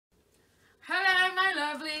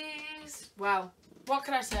Well, what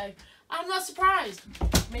can I say? I'm not surprised.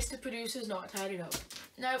 Mr. Producer's not tidied up.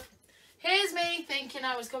 Nope. Here's me thinking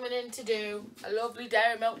I was coming in to do a lovely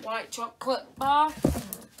Dairy Milk white chocolate bar. And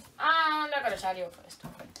I gotta tidy up first.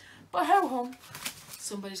 But ho hum,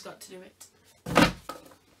 somebody's got to do it.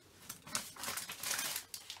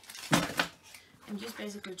 I'm just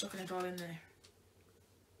basically chucking it all in there.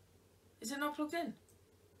 Is it not plugged in?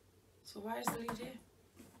 So why is the lead here?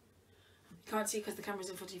 You can't see because the camera's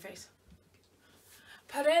in front of your face.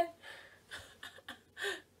 Put in.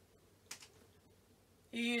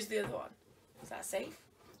 You use the other one. Is that safe?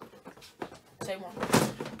 Same one.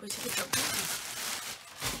 But it's a different picture.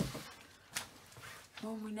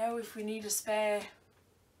 Well, we know if we need a spare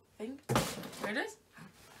thing. There it is.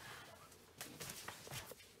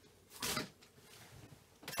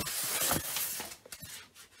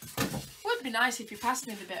 Would be nice if you passed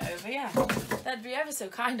me the bit over, yeah. That'd be ever so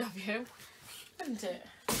kind of you, wouldn't it?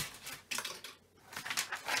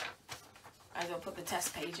 I will put the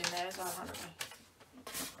test page in there as well, haven't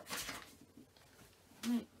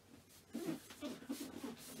we?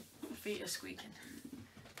 Feet are squeaking.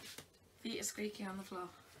 Feet are squeaking on the floor.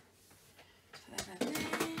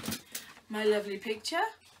 My lovely picture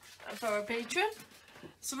for a patron.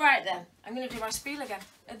 So right then, I'm going to do my spiel again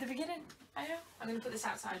at the beginning. I know. I'm going to put this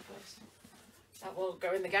outside first. That will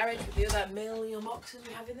go in the garage with the other million boxes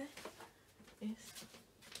we have in there. Yes.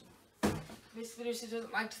 Mr. Producer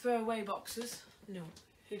doesn't like to throw away boxes. No,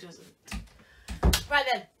 he doesn't. Right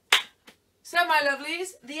then. So my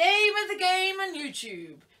lovelies, the aim of the game on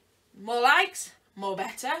YouTube. More likes, more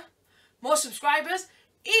better. More subscribers,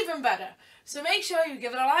 even better. So make sure you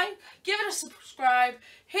give it a like, give it a subscribe,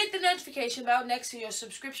 hit the notification bell next to your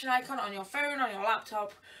subscription icon on your phone, on your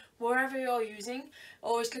laptop, wherever you're using.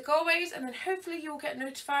 Always click always, and then hopefully you'll get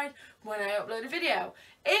notified when I upload a video.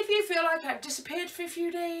 If you feel like I've disappeared for a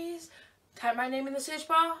few days, type my name in the search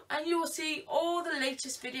bar and you will see all the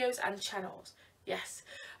latest videos and channels. Yes.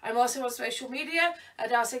 I'm also on social media,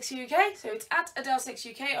 Adelesexyuk, so it's at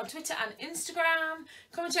Adelesexyuk on Twitter and Instagram.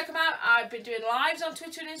 Come and check them out. I've been doing lives on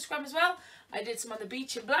Twitter and Instagram as well. I did some on the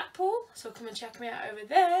beach in Blackpool, so come and check me out over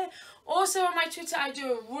there. Also on my Twitter, I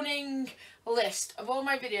do a running list of all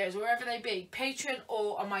my videos, wherever they be, Patreon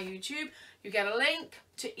or on my YouTube. You get a link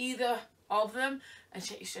to either of them and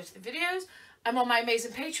take you straight to the videos. I'm on my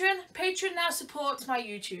amazing Patreon. Patreon now supports my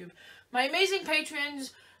YouTube. My amazing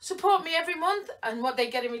patrons support me every month, and what they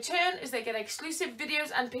get in return is they get exclusive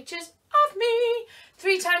videos and pictures of me.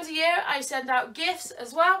 3 times a year I send out gifts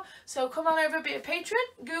as well, so come on over, be a patron.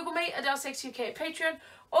 Google me, Adelesexyuk Patreon,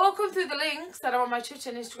 or come through the links that are on my Twitter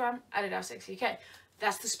and Instagram at Adelesexyuk.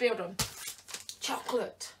 That's the spiel done.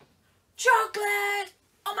 Chocolate. Chocolate!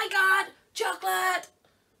 Oh my god, chocolate!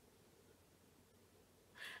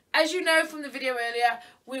 As you know from the video earlier,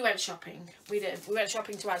 we went shopping. We did. We went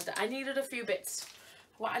shopping to Asda. I needed a few bits.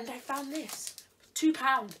 Well, and I found this.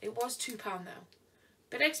 £2. It was £2 though.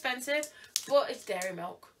 Bit expensive, but it's dairy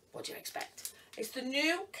milk. What do you expect? It's the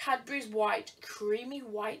new Cadbury's white, creamy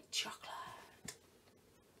white chocolate.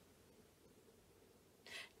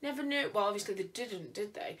 Never knew. Well, obviously they didn't,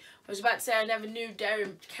 did they? I was about to say I never knew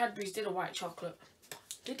Cadbury's did a white chocolate.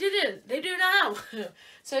 They didn't. They do now.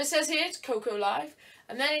 So it says here it's Cocoa Live.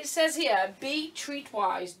 And then it says here,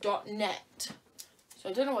 betreatwise.net. So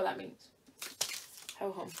I don't know what that means.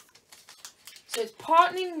 Ho hum. So it's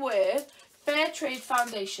partnering with Fair Trade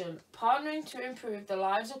Foundation, partnering to improve the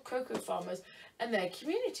lives of cocoa farmers and their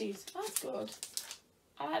communities. That's good.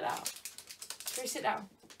 I like that. Can we sit down?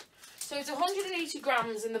 So it's 180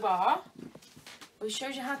 grams in the bar. It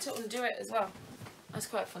shows you how to undo it as well. That's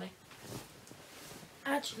quite funny.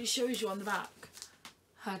 Actually shows you on the back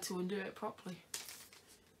how to undo it properly.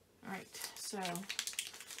 Right, so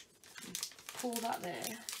you pull that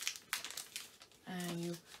there and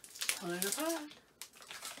you pull it apart.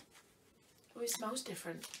 Oh, it smells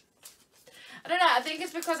different. I don't know, I think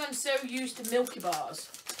it's because I'm so used to Milky Bars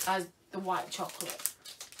as the white chocolate.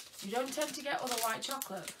 You don't tend to get other white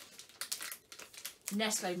chocolate.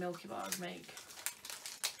 Nestle Milky Bars make.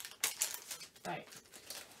 Right.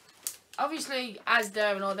 Obviously,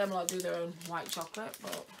 Asda and all them lot do their own white chocolate,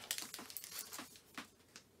 but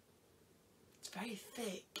it's very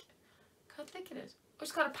thick. Look how thick it is. Oh,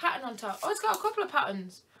 it's got a pattern on top. Oh, it's got a couple of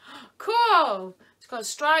patterns. Cool! It's got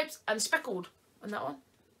stripes and speckled on that one.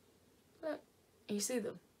 Look. And you see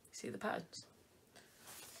them. You see the patterns.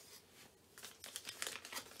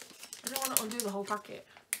 I don't want to undo the whole packet.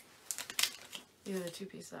 These are the 2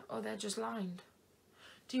 pieces. Oh, they're just lined.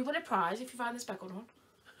 Do you want a prize if you find the speckled one?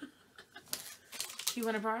 Do you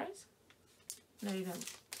want a prize? No, you don't.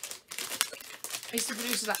 Mr.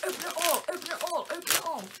 Producer's like, open it all, open it all, open it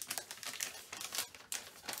all.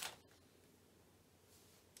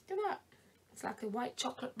 It's like a white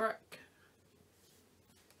chocolate brick.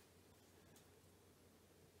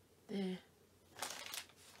 There.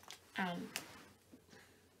 And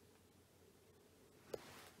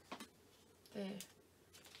there.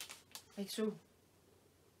 Like so.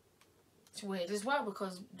 It's weird as well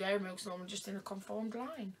because dairy milk's normally just in a conformed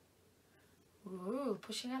line. Ooh,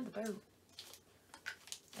 pushing out the boat.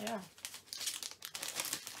 Yeah.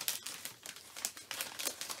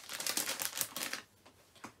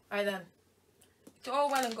 Right then. It's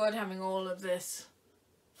all well and good having all of this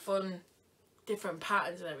fun, different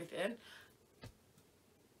patterns and everything.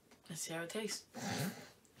 Let's see how it tastes.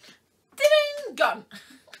 Ding! Gone!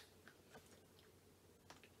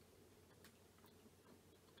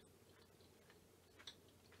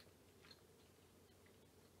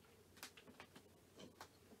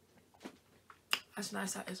 That's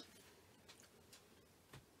nice, that is.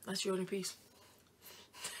 That's your only piece.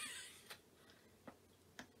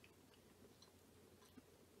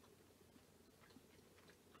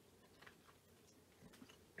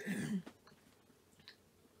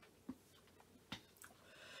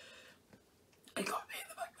 I got me in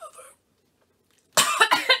the back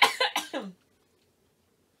of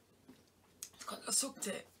It's got I sucked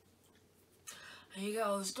it. And you get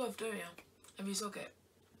all the stuff, don't you? If you suck it.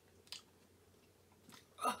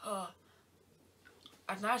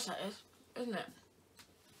 That's nice, that is, isn't it?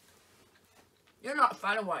 You're not a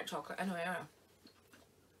fan of white chocolate anyway, are you?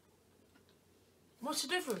 What's the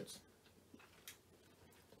difference?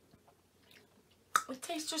 It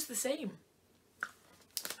tastes just the same.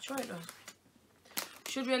 Sure it does.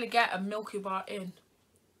 Should really get a Milky Bar in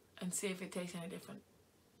and see if it tastes any different.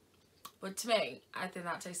 But to me, I think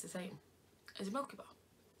that tastes the same as a Milky Bar.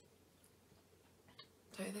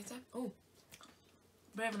 Don't you think so? Oh,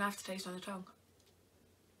 we have an aftertaste on the tongue.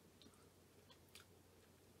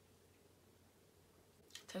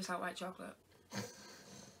 Tastes like white chocolate.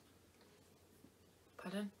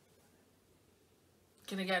 Pardon?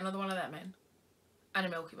 Can I get another one of them in? And a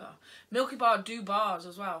Milky Bar. Milky Bar do bars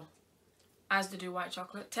as well, as they do white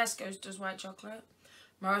chocolate. Tesco's does white chocolate.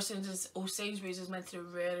 Morrison's is, or Sainsbury's is meant to do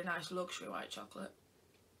really nice luxury white chocolate.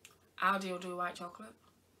 Aldi will do white chocolate.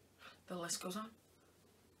 The list goes on.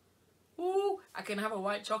 Ooh, I can have a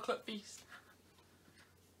white chocolate feast.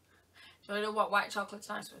 Do you know what white chocolate's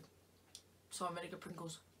nice with? Salt and vinegar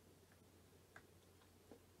Pringles.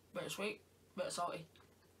 Bit of sweet, bit of salty.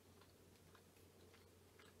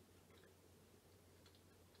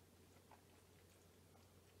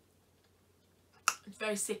 It's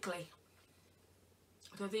very sickly.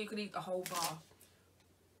 So I think you could eat the whole bar.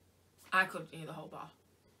 I couldn't eat the whole bar.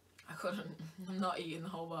 I couldn't. I'm not eating the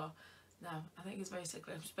whole bar. No, I think it's very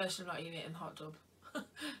sickly, especially not eating it in the hot tub.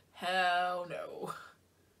 Hell no.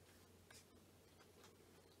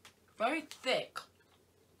 Very thick.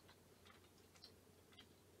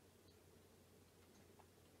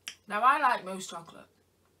 Now I like most chocolate.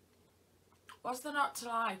 What's there not to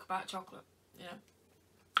like about chocolate? You know?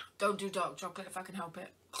 Don't do dark chocolate if I can help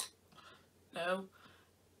it. No.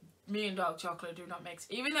 Me and dark chocolate do not mix.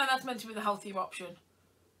 Even though that's meant to be the healthier option.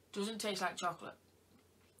 Doesn't taste like chocolate.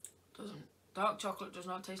 Doesn't. Dark chocolate does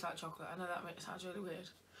not taste like chocolate. I know that sounds really weird.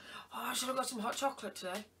 Oh, I should have got some hot chocolate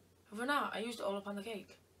today. Have I not? I used it all up on the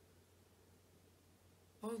cake.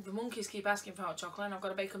 Oh, the monkeys keep asking for hot chocolate and I've got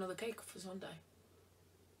to bake another cake for Sunday.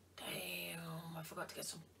 Damn, I forgot to get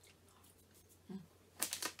some.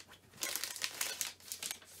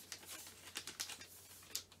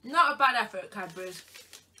 Not a bad effort, Cadbury's.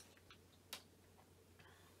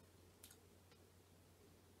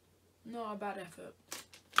 Not a bad effort.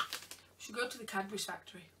 Should go to the Cadbury's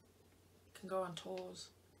factory. Can go on tours.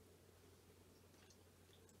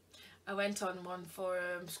 I went on one for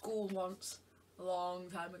school once, a long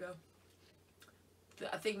time ago.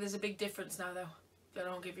 I think there's a big difference now though. They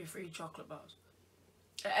don't give you free chocolate bars.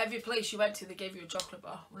 At every place you went to, they gave you a chocolate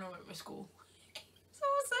bar when I went to school. It's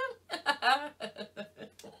awesome.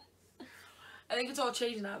 I think it's all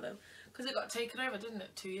changed now though, because it got taken over, didn't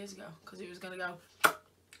it, 2 years ago? Because it was going to go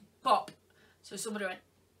pop. So somebody went,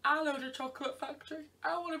 I'll own a chocolate factory.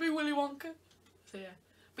 I want to be Willy Wonka. So yeah.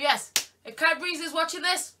 But yes, if Cadbury's is watching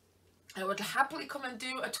this, I would happily come and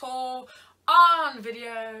do a tour on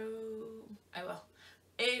video. I will.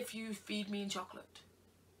 If you feed me in chocolate.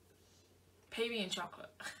 Pay me in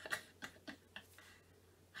chocolate.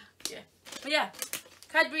 Yeah. But yeah,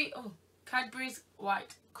 Cadbury's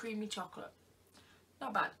white creamy chocolate.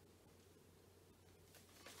 Not bad.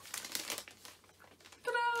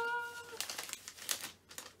 Ta-da!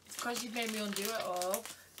 It's because you've made me undo it all.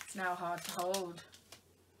 It's now hard to hold.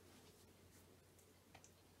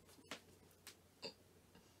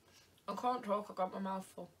 I can't talk, I got my mouth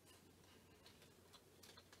full.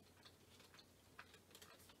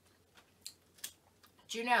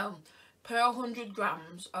 Do you know, per 100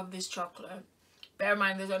 grams of this chocolate, bear in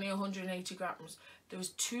mind there's only 180 grams, there was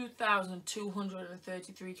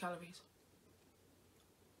 2,233 calories.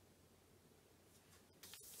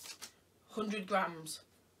 100 grams.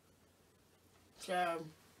 So,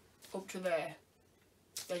 up to there.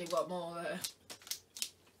 Then you've got more there.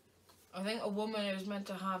 I think a woman is meant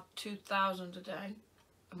to have 2,000 a day.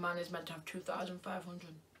 A man is meant to have 2,500.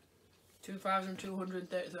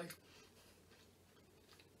 2,233.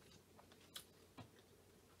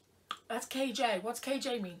 That's kj. What's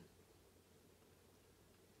kj mean?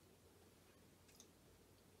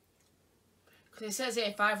 Because it says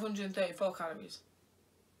here 534 calories.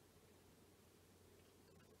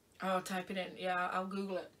 I'll type it in. Yeah, I'll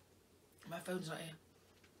Google it. My phone's not here.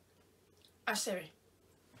 Ask Siri.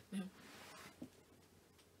 No.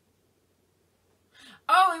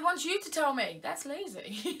 Oh, he wants you to tell me. That's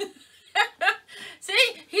lazy.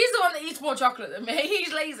 See, he's the one that eats more chocolate than me.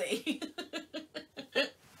 He's lazy.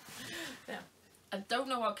 Yeah. I don't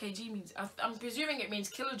know what kg means. I'm presuming it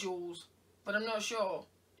means kilojoules, but I'm not sure.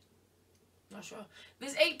 Not sure.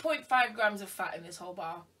 There's 8.5 grams of fat in this whole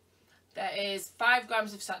bar. There is 5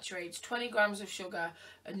 grams of saturates, 20 grams of sugar,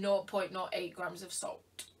 and 0.08 grams of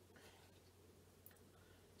salt.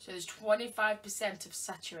 So there's 25% of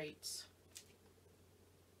saturates.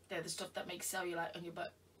 They're the stuff that makes cellulite on your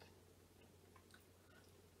butt.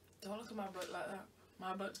 Don't look at my butt like that.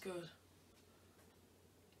 My butt's good.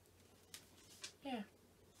 Yeah.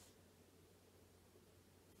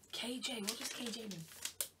 KJ, what does KJ mean?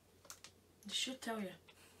 It should tell you.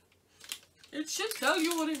 It should tell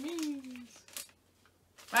you what it means.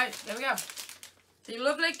 Right, there we go. The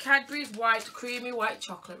lovely Cadbury's white, creamy white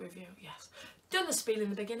chocolate review. Yes. Done the spiel in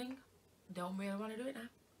the beginning. Don't really want to do it now.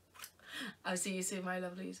 I'll see you soon, my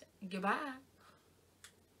lovelies. Goodbye.